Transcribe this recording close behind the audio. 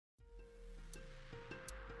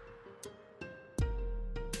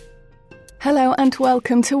Hello and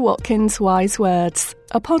welcome to Watkins Wise Words,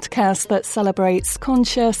 a podcast that celebrates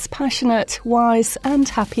conscious, passionate, wise and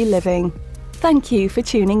happy living. Thank you for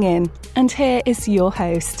tuning in, and here is your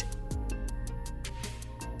host.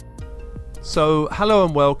 So, hello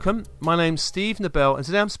and welcome. My name's Steve Nobel, and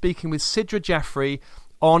today I'm speaking with Sidra Jafri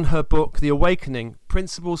on her book, The Awakening,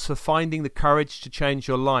 Principles for Finding the Courage to Change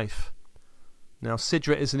Your Life. Now,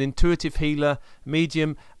 Sidra is an intuitive healer,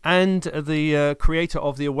 medium, and the creator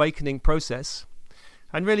of the awakening process.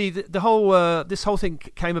 And really, this whole thing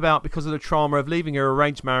came about because of the trauma of leaving her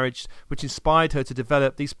arranged marriage, which inspired her to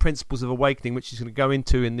develop these principles of awakening, which she's going to go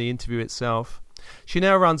into in the interview itself. She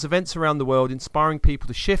now runs events around the world, inspiring people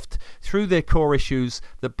to shift through their core issues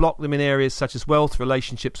that block them in areas such as wealth,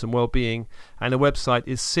 relationships, and well-being. And her website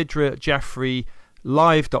is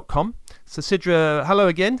sidrajafrilive.com. So, Sidra, hello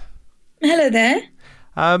again. Hello there.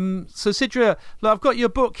 So Sidra, look, I've got your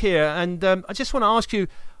book here, and I just want to ask you,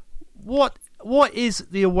 what is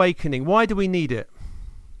the awakening? Why do we need it?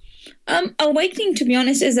 Awakening, to be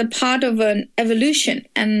honest, is a part of an evolution,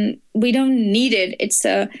 and we don't need it. It's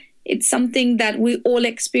something that we all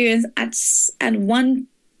experience at one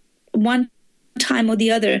time or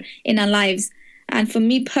the other in our lives. And for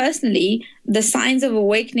me personally, the signs of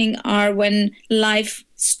awakening are when life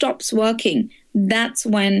stops working. That's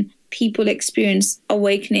when people experience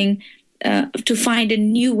awakening to find a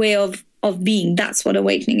new way of being. That's what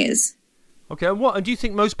awakening is. Okay, and do you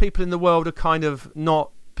think most people in the world are kind of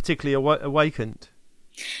not particularly awakened?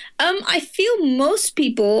 I feel most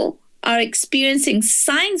people are experiencing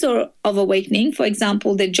signs of awakening. For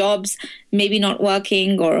example, their jobs maybe not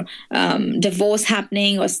working, or divorce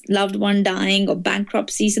happening, or loved one dying, or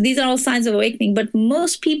bankruptcy. So these are all signs of awakening. But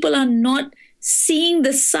most people are not seeing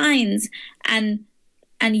the signs and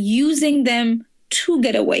using them to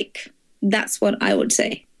get awake. That's what I would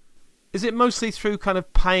say. Is it mostly through kind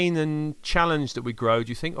of pain and challenge that we grow, do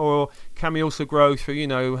you think? Or can we also grow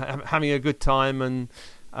through, having a good time and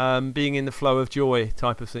being in the flow of joy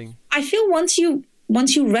type of thing? I feel once you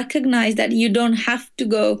recognize that you don't have to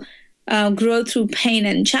grow through pain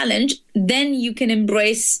and challenge, then you can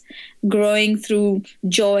embrace growing through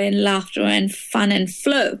joy and laughter and fun and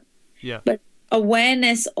flow. Yeah. But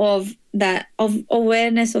awareness of that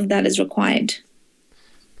is required.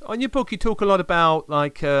 On your book, you talk a lot about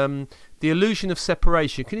the illusion of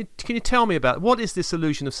separation. Can you tell me about what is this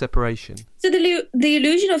illusion of separation? So the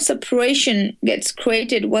illusion of separation gets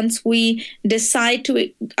created once we decide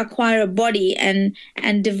to acquire a body and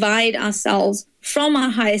divide ourselves from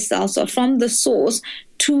our higher selves or from the source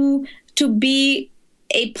to be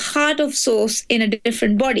a part of source in a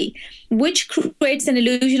different body, which creates an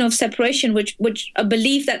illusion of separation, which a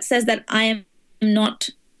belief that says that I am not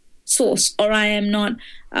source, or I am not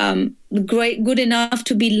good enough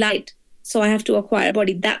to be light, so I have to acquire a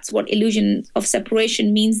body. That's what illusion of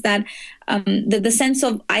separation means, that the sense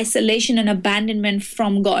of isolation and abandonment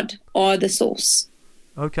from God or the source.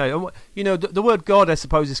 Okay, the word God, I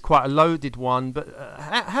suppose, is quite a loaded one, but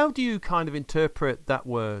how do you kind of interpret that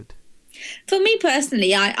word? For me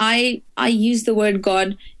personally, I use the word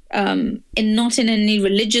God not in any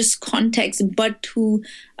religious context, but to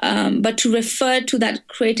refer to the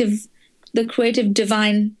creative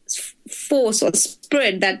divine force or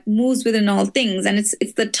spirit that moves within all things, and it's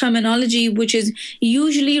the terminology which is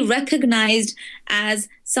usually recognized as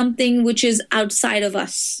something which is outside of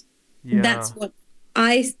us. Yeah. That's what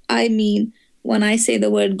I mean when I say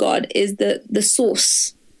the word God, is the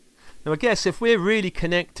source. Now, I guess if we're really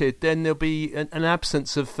connected, then there'll be an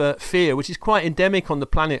absence of fear, which is quite endemic on the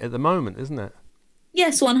planet at the moment, isn't it?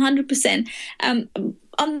 Yes, 100%.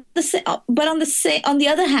 On the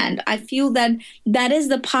other hand, I feel that is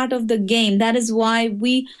the part of the game. That is why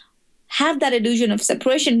we have that illusion of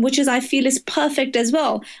separation, which I feel is perfect as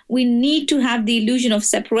well. We need to have the illusion of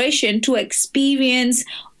separation to experience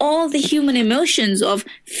all the human emotions of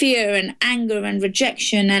fear and anger and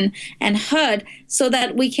rejection and hurt, so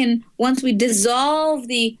that we can, once we dissolve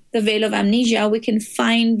the veil of amnesia, we can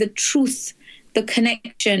find the truth, the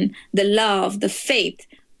connection, the love, the faith,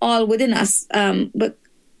 all within us. But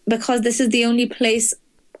because this is the only place,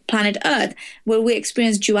 planet Earth, where we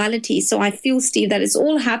experience duality. So I feel, Steve, that it's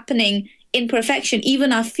all happening in perfection.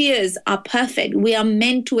 Even our fears are perfect. We are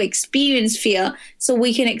meant to experience fear so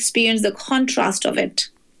we can experience the contrast of it.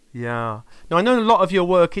 Yeah. Now, I know a lot of your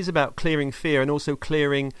work is about clearing fear and also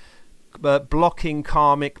clearing blocking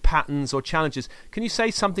karmic patterns or challenges. Can you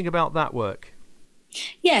say something about that work?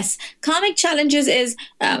 Yes, karmic challenges is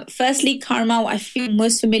firstly karma. I feel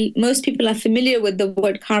most people are familiar with the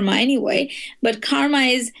word karma anyway, but karma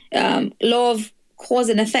is law of cause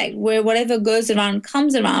and effect, where whatever goes around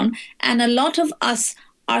comes around, and a lot of us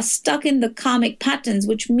are stuck in the karmic patterns,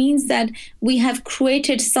 which means that we have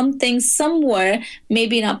created something somewhere,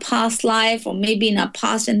 maybe in our past life or maybe in our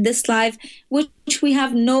past in this life, which we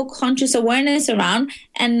have no conscious awareness around.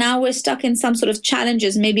 And now we're stuck in some sort of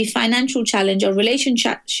challenges, maybe financial challenge or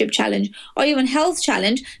relationship challenge or even health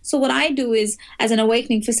challenge. So what I do is, as an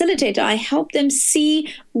awakening facilitator, I help them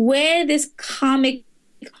see where this karmic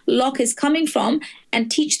lock is coming from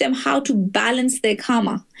and teach them how to balance their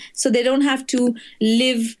karma so they don't have to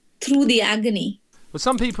live through the agony. Well,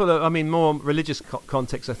 some people, more religious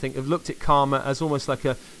context, I think, have looked at karma as almost like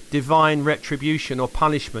a divine retribution or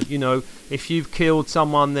punishment. You know, if you've killed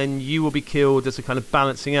someone, then you will be killed, as a kind of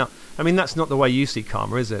balancing out. I mean, that's not the way you see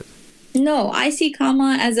karma, is it? No, I see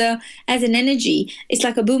karma as an energy. It's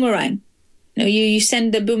like a boomerang. You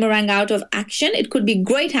send the boomerang out of action. It could be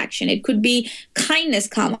great action. It could be kindness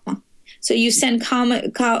karma. So you send karma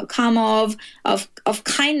of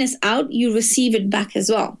kindness out, you receive it back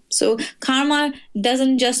as well. So karma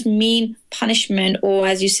doesn't just mean punishment or,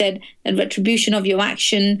 as you said, a retribution of your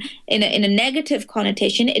action in a negative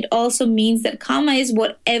connotation. It also means that karma is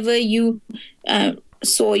whatever you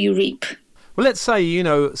sow, you reap. Well, let's say,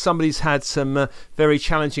 somebody's had some very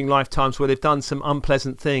challenging lifetimes where they've done some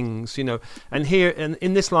unpleasant things, and here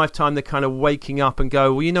in this lifetime, they're kind of waking up and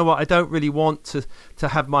go, well, you know what, I don't really want to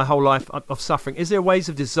have my whole life of suffering. Is there ways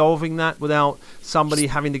of dissolving that without somebody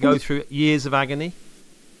having to go through years of agony?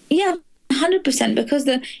 Yeah, 100%, because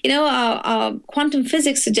our quantum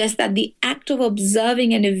physics suggests that the act of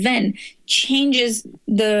observing an event changes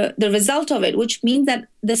the result of it, which means that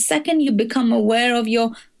the second you become aware of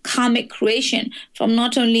your karmic creation from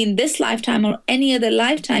not only in this lifetime or any other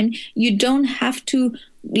lifetime, you don't have to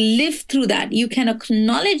live through that. You can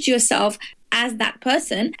acknowledge yourself as that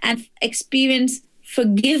person and experience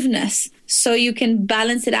forgiveness, so you can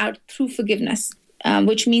balance it out through forgiveness,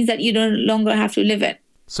 which means that you no longer have to live it.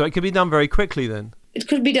 So it could be done very quickly then? It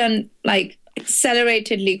could be done like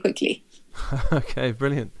acceleratedly quickly. Okay,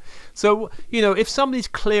 brilliant. So, if somebody's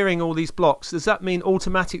clearing all these blocks, does that mean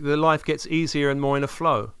automatically their life gets easier and more in a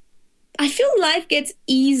flow? I feel life gets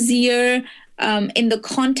easier in the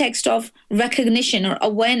context of recognition or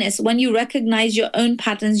awareness, when you recognize your own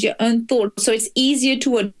patterns, your own thoughts. So it's easier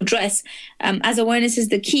to address, as awareness is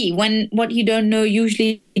the key. When what you don't know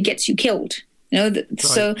usually gets you killed. Right.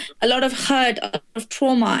 So a lot of hurt, a lot of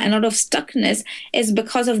trauma, and a lot of stuckness is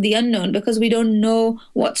because of the unknown, because we don't know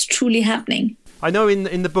what's truly happening. I know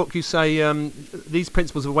in the book you say these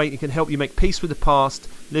principles of awakening can help you make peace with the past,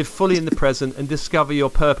 live fully in the present, and discover your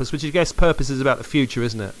purpose, which I guess purpose is about the future,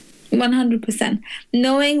 isn't it? 100%.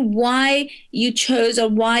 Knowing why you chose or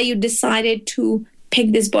why you decided to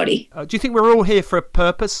pick this body. Do you think we're all here for a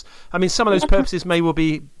purpose? I mean, some of those purposes may well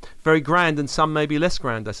be very grand and some may be less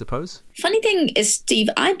grand, I suppose. Funny thing is, Steve,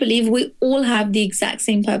 I believe we all have the exact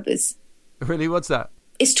same purpose. Really? What's that?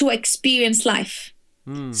 It's to experience life.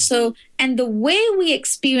 So, and the way we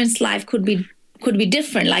experience life could be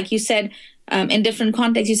different. Like you said, in different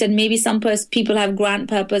contexts, you said maybe some people have grand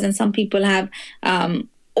purpose and some people have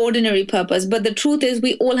ordinary purpose. But the truth is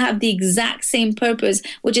we all have the exact same purpose,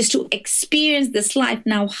 which is to experience this life.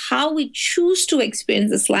 Now, how we choose to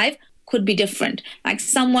experience this life could be different. Like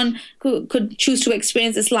someone could choose to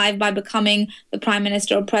experience this life by becoming the prime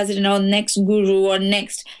minister or president or next guru or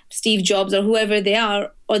next Steve Jobs or whoever they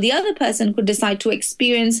are. Or the other person could decide to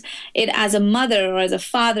experience it as a mother or as a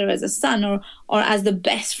father, as a son, or as the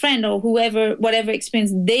best friend or whatever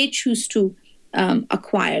experience they choose to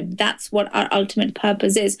acquire. That's what our ultimate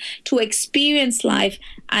purpose is, to experience life.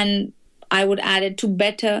 And I would add it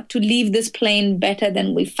to leave this plane better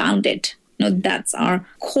than we found it. That's our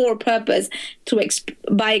core purpose.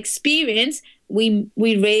 By experience, we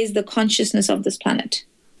raise the consciousness of this planet.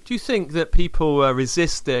 Do you think that people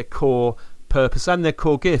resist their core purpose and their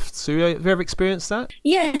core gifts? Have you ever experienced that?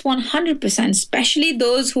 Yeah, 100%, especially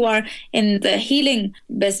those who are in the healing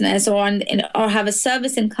business or have a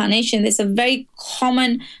service incarnation. There's a very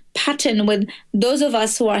common pattern with those of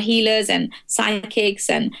us who are healers and psychics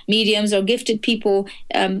and mediums or gifted people.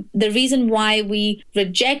 The reason why we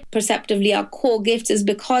reject perceptively our core gifts is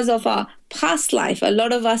because of our past life. A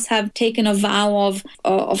lot of us have taken a vow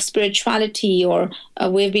of spirituality, or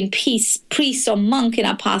we've been priest or monk in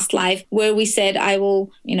our past life, where we said, I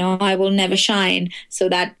will never shine, so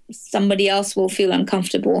that somebody else will feel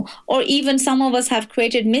uncomfortable. Or even some of us have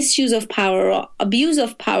created misuse of power or abuse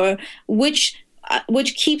of power, which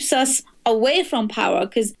keeps us away from power,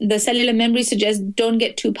 because the cellular memory suggests don't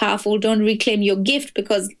get too powerful, don't reclaim your gift,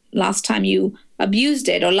 because last time you abused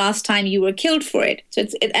it or last time you were killed for it. So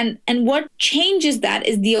and what changes that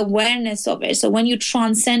is the awareness of it. So when you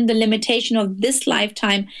transcend the limitation of this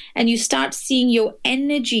lifetime and you start seeing your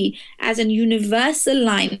energy as a universal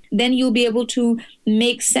line, then you'll be able to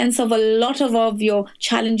make sense of a lot of your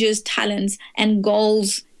challenges, talents, and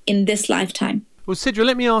goals in this lifetime. Well, Sidra,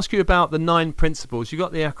 let me ask you about the 9 principles. You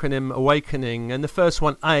got the acronym Awakening, and the first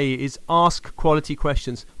one, A, is ask quality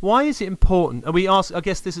questions. Why is it important? I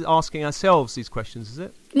guess this is asking ourselves these questions, is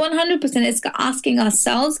it? 100% it's asking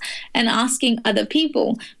ourselves and asking other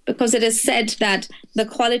people, because it is said that the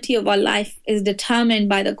quality of our life is determined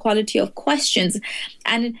by the quality of questions.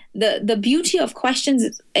 And the beauty of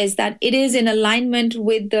questions is that it is in alignment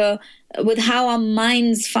with how our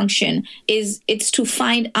minds function. It's to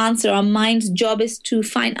find answer. Our mind's job is to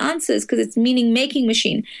find answers because it's meaning-making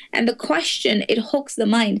machine. And the question, it hooks the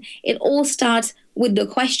mind. It all starts with the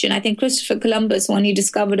question. I think Christopher Columbus, when he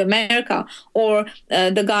discovered America, or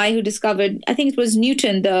the guy who discovered, I think it was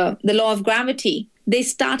Newton, the law of gravity, they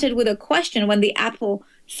started with a question. When the apple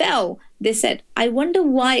fell, they said, I wonder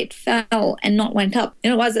why it fell and not went up.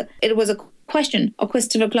 And it was a question. Or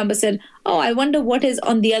Christopher Columbus said, oh, I wonder what is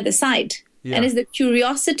on the other side. Yeah. And it's the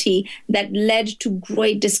curiosity that led to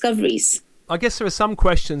great discoveries. I guess there are some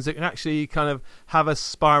questions that can actually kind of have us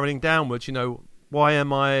spiraling downwards, why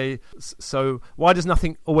am I so? Why does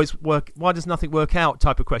nothing always work? Why does nothing work out?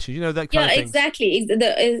 Type of questions, that kind of thing. Yeah, exactly.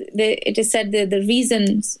 It is said the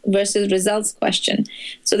reasons versus results question.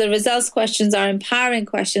 So the results questions are empowering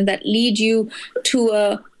questions that lead you to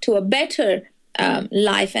a better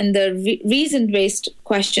life, and the reason-based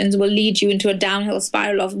questions will lead you into a downhill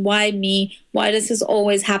spiral of why me? Why does this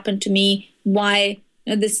always happen to me? Why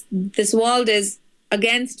this world is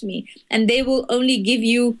against me? And they will only give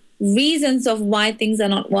you reasons of why things are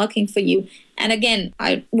not working for you. And again,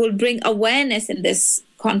 I will bring awareness in this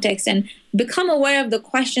context and become aware of the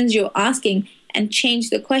questions you're asking and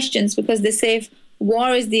change the questions, because they say if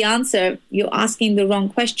war is the answer, you're asking the wrong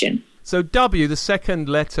question. So W, the second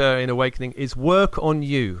letter in Awakening, is work on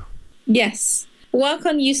you. Yes. Work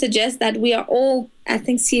on you suggests that we are all, I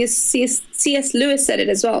think C.S. Lewis said it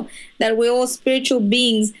as well, that we're all spiritual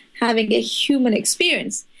beings having a human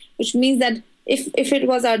experience, which means that if it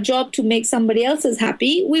was our job to make somebody else's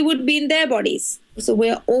happy, we would be in their bodies. So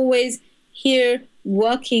we're always here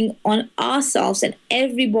working on ourselves, and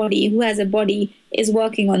everybody who has a body is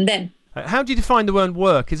working on them. How do you define the word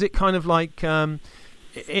work? Is it kind of like,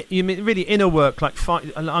 you mean really inner work, like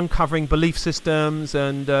uncovering belief systems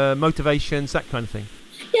and motivations, that kind of thing?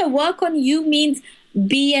 Yeah, work on you means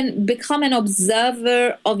become an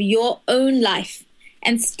observer of your own life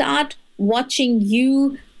and start watching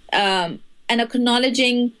you and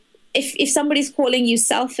acknowledging if somebody's calling you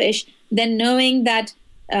selfish, then knowing that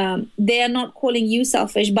they are not calling you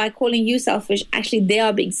selfish. By calling you selfish, actually they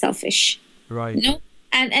are being selfish. Right.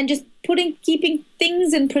 And just keeping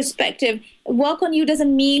things in perspective. Work on you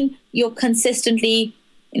doesn't mean you're consistently,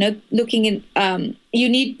 looking in. You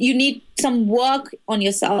need some work on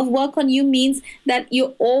yourself. Work on you means that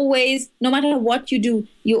you're always, no matter what you do,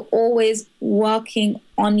 you're always working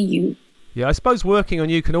on you. Yeah, I suppose working on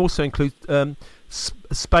you can also include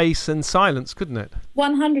space and silence, couldn't it?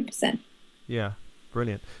 100%. Yeah,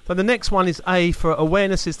 brilliant. So the next one is A, for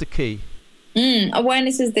awareness is the key.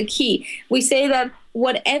 Awareness is the key. We say that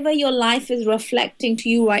whatever your life is reflecting to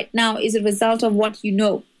you right now is a result of what you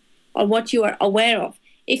know or what you are aware of.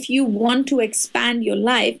 If you want to expand your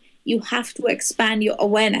life, you have to expand your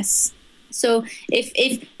awareness. So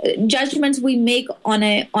if judgments we make on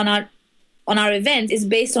our events is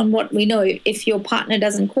based on what we know. If your partner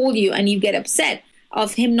doesn't call you and you get upset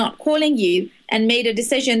of him not calling you and made a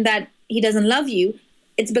decision that he doesn't love you,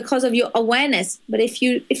 it's because of your awareness. But if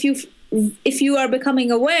you are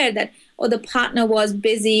becoming aware that the partner was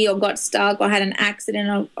busy or got stuck or had an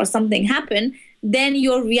accident or something happened, then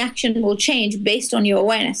your reaction will change based on your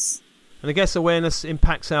awareness. And I guess awareness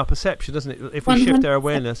impacts our perception, doesn't it? If we 100%. Shift our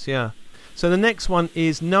awareness, yeah. So the next one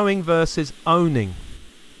is knowing versus owning.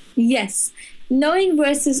 Yes. Knowing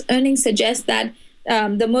versus owning suggests that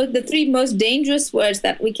the 3 most dangerous words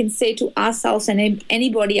that we can say to ourselves and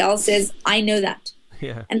anybody else is, I know that.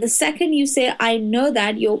 Yeah. And the second you say, I know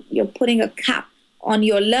that, you're putting a cap on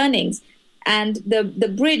your learnings. And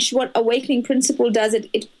the bridge, what Awakening Principle does,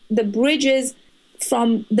 the bridge is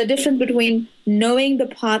from the difference between knowing the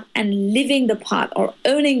path and living the path or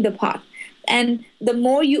owning the path. And the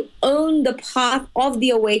more you own the path of the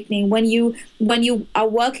awakening, when you are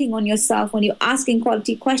working on yourself, when you're asking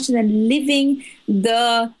quality questions and living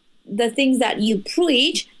the things that you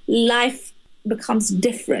preach, life becomes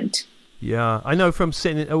different. Yeah, I know from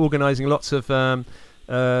sitting organising lots of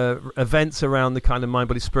events around the kind of mind,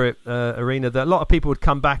 body, spirit arena, that a lot of people would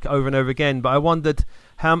come back over and over again. But I wondered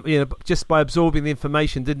how, just by absorbing the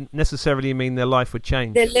information didn't necessarily mean their life would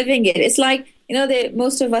change. They're living it. It's like,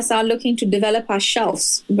 most of us are looking to develop our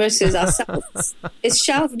shelves versus ourselves. It's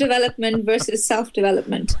shelf development versus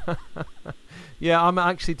self-development. Yeah, I'm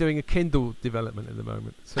actually doing a Kindle development at the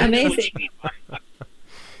moment. So. Amazing.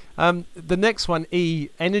 The next one, E,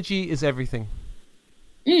 energy is everything.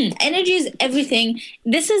 Energy is everything.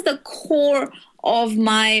 This is the core of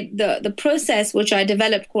the process which I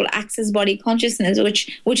developed called Access Body Consciousness,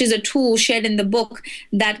 which is a tool shared in the book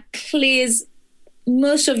that clears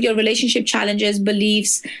most of your relationship challenges,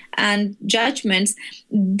 beliefs, and judgments.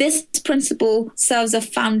 This principle serves a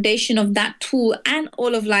foundation of that tool and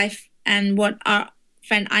all of life, and what our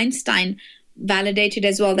friend Einstein validated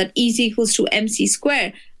as well, that E is equals to MC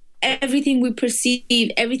squared. Everything we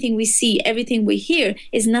perceive, everything we see, everything we hear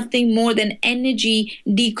is nothing more than energy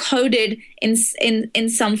decoded in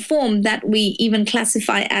some form that we even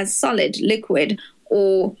classify as solid, liquid,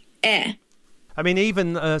 or air. I mean,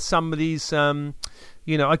 even some of these, I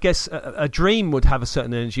guess a dream would have a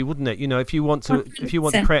certain energy, wouldn't it? If you want to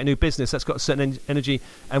create a new business, that's got a certain energy,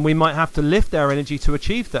 and we might have to lift our energy to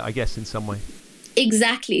achieve that, I guess, in some way.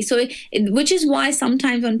 Exactly. So, which is why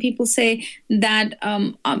sometimes when people say that,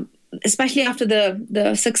 especially after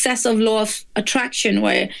the success of law of attraction,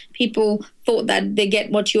 where people thought that they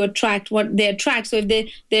get what you attract, what they attract. So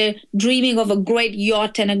if they're dreaming of a great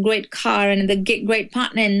yacht and a great car and a great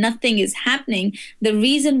partner and nothing is happening, the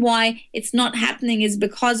reason why it's not happening is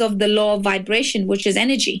because of the law of vibration, which is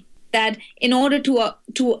energy. That in order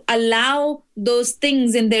to allow those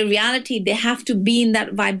things in their reality, they have to be in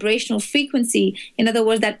that vibrational frequency. In other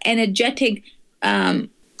words, that energetic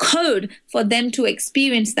code for them to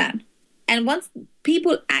experience that. And once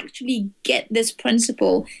people actually get this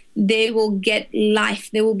principle, they will get life.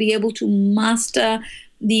 They will be able to master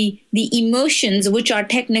the emotions, which are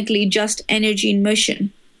technically just energy in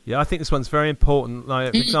motion. Yeah, I think this one's very important.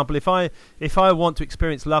 Like, for example, if I want to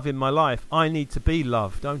experience love in my life, I need to be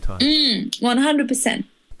loved, don't I? 100%.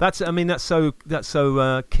 That's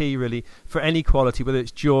so key, really, for any quality, whether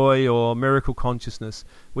it's joy or miracle consciousness.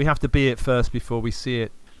 We have to be it first before we see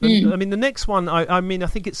it. I mean, the next one, I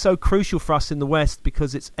think it's so crucial for us in the West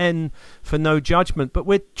because it's N for no judgment. But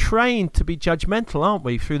we're trained to be judgmental, aren't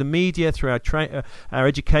we? Through the media, through our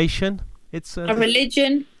education. It's a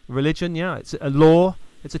religion. Religion, yeah. It's a law.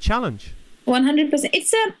 It's a challenge. 100%.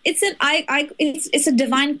 It's a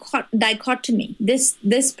divine dichotomy.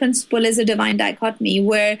 This principle is a divine dichotomy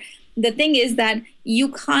where the thing is that you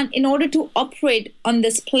can't, in order to operate on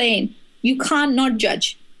this plane, you can't not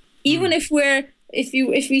judge. Even if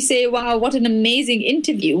we say, wow, what an amazing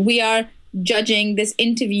interview, we are judging this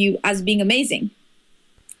interview as being amazing.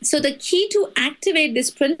 So the key to activate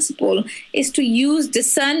this principle is to use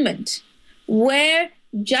discernment, where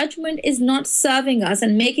judgment is not serving us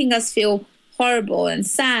and making us feel horrible and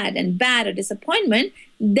sad and bad or disappointment.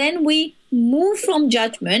 Then we move from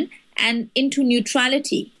judgment and into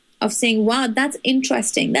neutrality of saying, wow, that's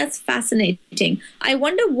interesting, that's fascinating, I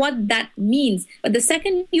wonder what that means. But the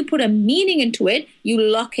second you put a meaning into it, you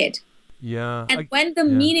lock it. Yeah. And when the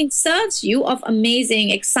meaning serves you of amazing,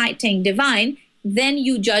 exciting, divine, then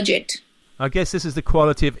you judge it. I guess this is the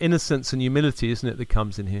quality of innocence and humility, isn't it, that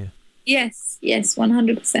comes in here? Yes,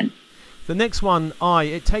 100%. The next one, I,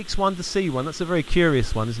 it takes one to see one. That's a very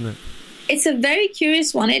curious one, isn't it? It's a very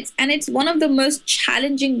curious one. It's one of the most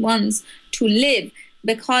challenging ones to live,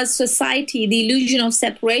 because society, the illusion of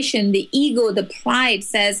separation, the ego, the pride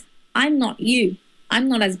says, I'm not you. I'm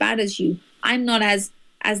not as bad as you. I'm not as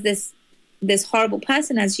this horrible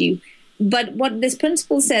person as you. But what this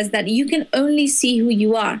principle says, that you can only see who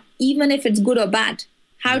you are, even if it's good or bad.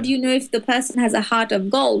 How do you know if the person has a heart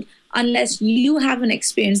of gold unless you haven't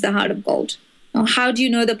experienced the heart of gold? Or how do you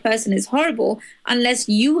know the person is horrible unless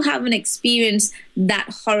you haven't experienced that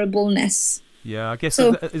horribleness? Yeah, I guess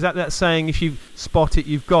is that saying, if you spot it,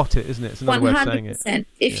 you've got it, isn't it? It's another way of saying it. 100%.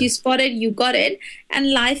 If you spot it, you got it.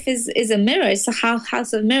 And life is a mirror. It's a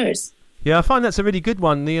house of mirrors. Yeah, I find that's a really good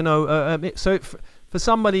one. For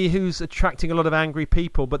somebody who's attracting a lot of angry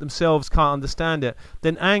people but themselves can't understand it,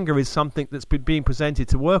 then anger is something that's being presented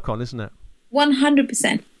to work on, isn't it?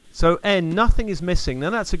 100%. So N, nothing is missing.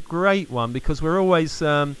 Now that's a great one, because we're always,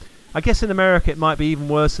 I guess in America it might be even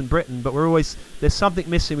worse than Britain, but there's something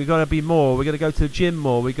missing. We've got to be more. We've got to go to the gym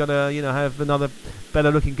more. We've got to, have another better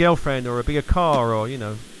looking girlfriend or a bigger car or,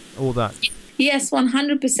 all that. Yes,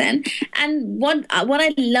 100%. And what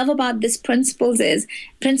I love about this principle is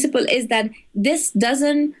that this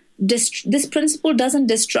principle doesn't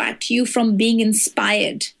distract you from being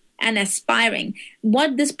inspired and aspiring.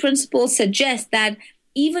 What this principle suggests that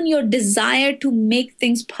even your desire to make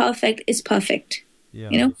things perfect is perfect.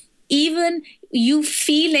 Yeah. Even you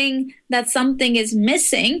feeling that something is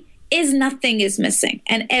missing is nothing is missing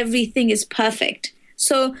and everything is perfect.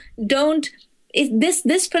 So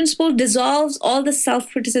this principle dissolves all the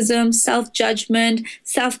self-criticism, self-judgment,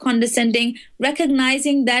 self-condescending,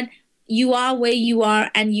 recognizing that you are where you are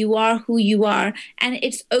and you are who you are, and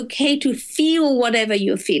it's okay to feel whatever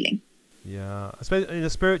you're feeling. Yeah, I suppose in the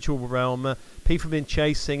spiritual realm, people have been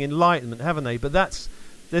chasing enlightenment, haven't they? But that's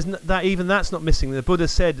not missing. The Buddha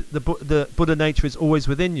said the Buddha nature is always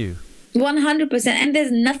within you. 100%, and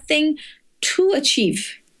there's nothing to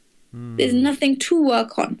achieve. There's nothing to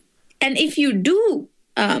work on. And if you do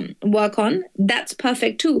work on, that's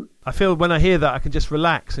perfect too. I feel when I hear that, I can just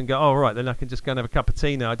relax and go, oh, right, then I can just go and have a cup of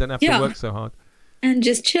tea now. I don't have to work so hard. And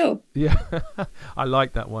just chill. Yeah, I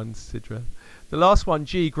like that one, Sidra. The last one,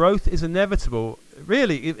 G, growth is inevitable.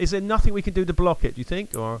 Really, is there nothing we can do to block it, do you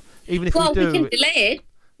think? Or even if we do...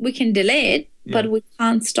 We can delay it, but we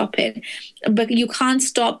can't stop it. But you can't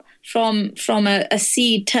stop from a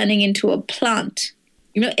seed turning into a plant.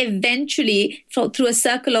 Eventually, through a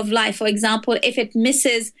circle of life, for example, if it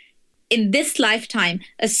misses in this lifetime,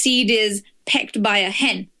 a seed is pecked by a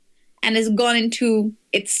hen and has gone into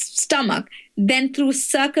its stomach, then through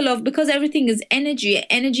circle of, because everything is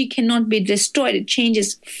energy cannot be destroyed, it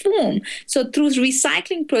changes form. So through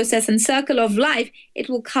recycling process and circle of life, it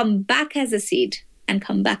will come back as a seed and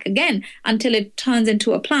come back again until it turns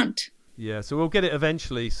into a plant. Yeah, so we'll get it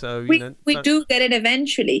eventually. So we do get it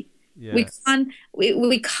eventually. Yeah.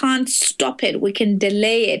 We can't stop it. We can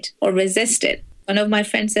delay it or resist it. One of my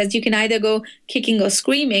friends says you can either go kicking or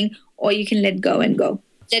screaming, or you can let go and go.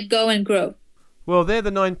 Let go and grow. Well, they're the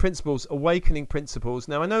 9 principles, awakening principles.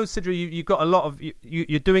 Now, I know, Sidra, you've got a lot of...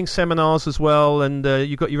 You're doing seminars as well, and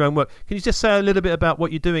you've got your own work. Can you just say a little bit about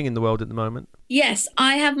what you're doing in the world at the moment? Yes,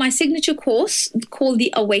 I have my signature course called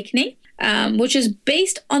The Awakening, which is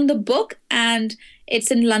based on the book, and it's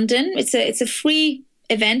in London. It's a free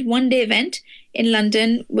event, one-day event in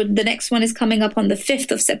London. The next one is coming up on the 5th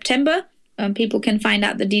of September. People can find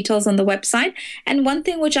out the details on the website. And one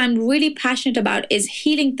thing which I'm really passionate about is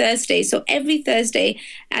Healing Thursday. So every Thursday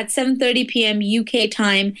at 7:30 p.m. UK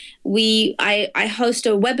time, I host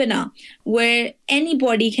a webinar where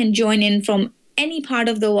anybody can join in from any part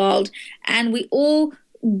of the world, and we all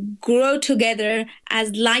grow together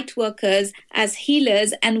as light workers, as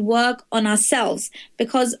healers, and work on ourselves,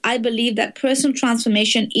 because I believe that personal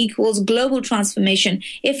transformation equals global transformation.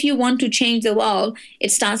 If you want to change the world,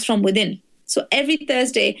 it starts from within. So every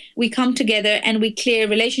Thursday, we come together and we clear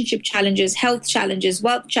relationship challenges, health challenges,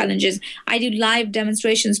 wealth challenges. I do live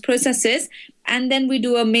demonstrations, processes, and then we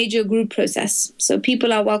do a major group process. So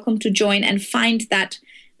people are welcome to join and find that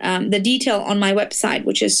the detail on my website,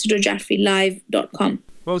 which is sidrajafrilive.com.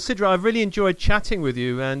 Well, Sidra, I've really enjoyed chatting with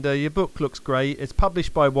you, and your book looks great. It's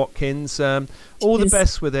published by Watkins. All the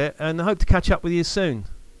best with it, and I hope to catch up with you soon.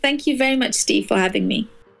 Thank you very much, Steve, for having me.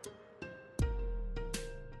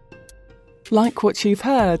 Like what you've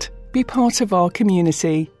heard? Be part of our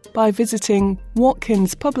community by visiting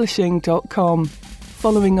watkinspublishing.com,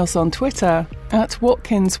 following us on Twitter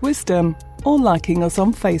 @WatkinsWisdom, or liking us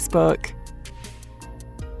on Facebook.